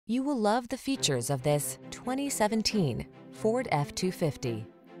You will love the features of this 2017 Ford F-250.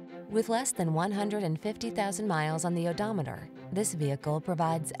 With less than 150,000 miles on the odometer, this vehicle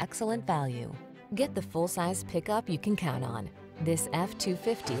provides excellent value. Get the full-size pickup you can count on. This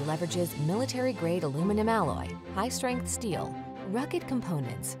F-250 leverages military-grade aluminum alloy, high-strength steel, rugged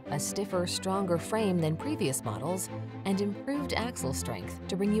components, a stiffer, stronger frame than previous models, and improved axle strength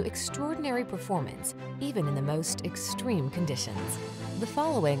to bring you extraordinary performance, even in the most extreme conditions. The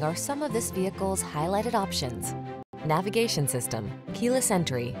following are some of this vehicle's highlighted options: navigation system, keyless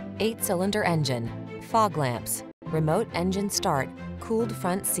entry, 8-cylinder engine, fog lamps, remote engine start, cooled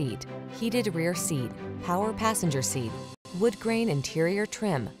front seat, heated rear seat, power passenger seat, wood grain interior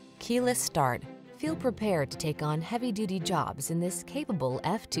trim, keyless start. Feel prepared to take on heavy-duty jobs in this capable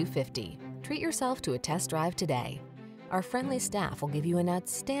F-250. Treat yourself to a test drive today. Our friendly staff will give you an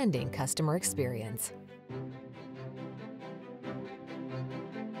outstanding customer experience.